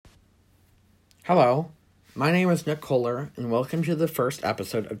Hello, my name is Nick Kohler, and welcome to the first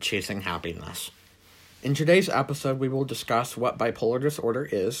episode of Chasing Happiness. In today's episode, we will discuss what bipolar disorder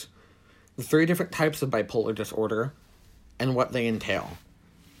is, the three different types of bipolar disorder, and what they entail.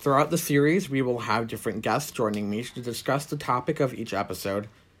 Throughout the series, we will have different guests joining me to discuss the topic of each episode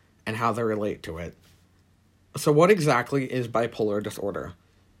and how they relate to it. So what exactly is bipolar disorder?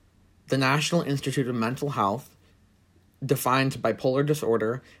 The National Institute of Mental Health defines bipolar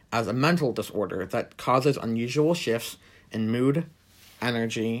disorder as a mental disorder that causes unusual shifts in mood,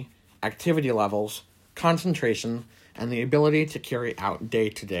 energy, activity levels, concentration, and the ability to carry out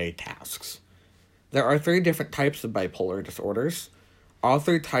day-to-day tasks. There are three different types of bipolar disorders. All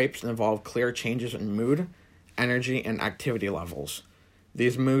three types involve clear changes in mood, energy, and activity levels.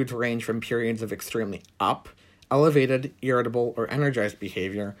 These moods range from periods of extremely up, elevated, irritable, or energized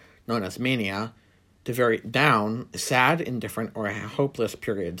behavior, known as mania, to very down, sad, indifferent, or hopeless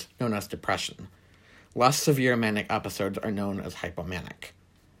periods, known as depression. Less severe manic episodes are known as hypomanic.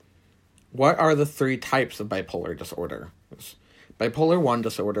 What are the three types of bipolar disorder? Bipolar 1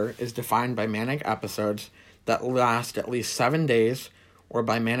 disorder is defined by manic episodes that last at least 7 days or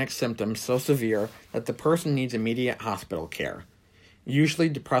by manic symptoms so severe that the person needs immediate hospital care. Usually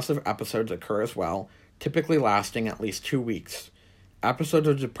depressive episodes occur as well, typically lasting at least 2 weeks. Episodes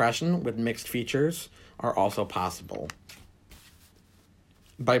of depression with mixed features are also possible.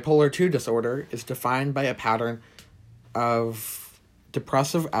 Bipolar 2 disorder is defined by a pattern of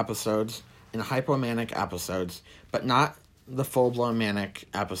depressive episodes and hypomanic episodes, but not the full-blown manic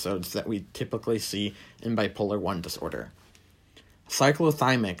episodes that we typically see in bipolar 1 disorder.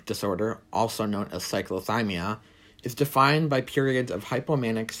 Cyclothymic disorder, also known as cyclothymia, is defined by periods of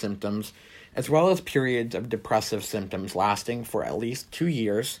hypomanic symptoms as well as periods of depressive symptoms lasting for at least 2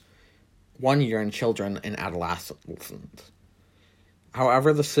 years, 1 year in children and adolescents.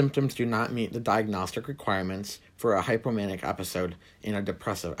 However, the symptoms do not meet the diagnostic requirements for a hypomanic episode in a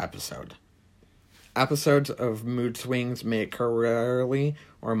depressive episode. Episodes of mood swings may occur rarely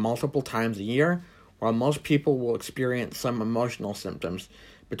or multiple times a year, while most people will experience some emotional symptoms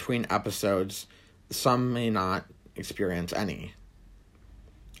between episodes. Some may not experience any.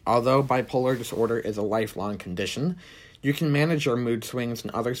 Although bipolar disorder is a lifelong condition, you can manage your mood swings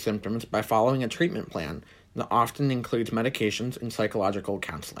and other symptoms by following a treatment plan that often includes medications and psychological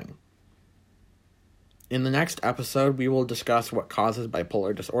counseling. In the next episode, we will discuss what causes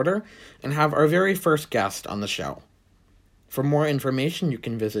bipolar disorder and have our very first guest on the show. For more information, you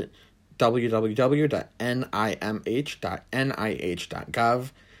can visit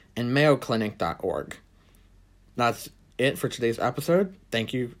www.nimh.nih.gov and mayoclinic.org. That's it for today's episode.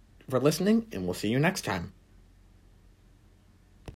 Thank you for listening, and we'll see you next time.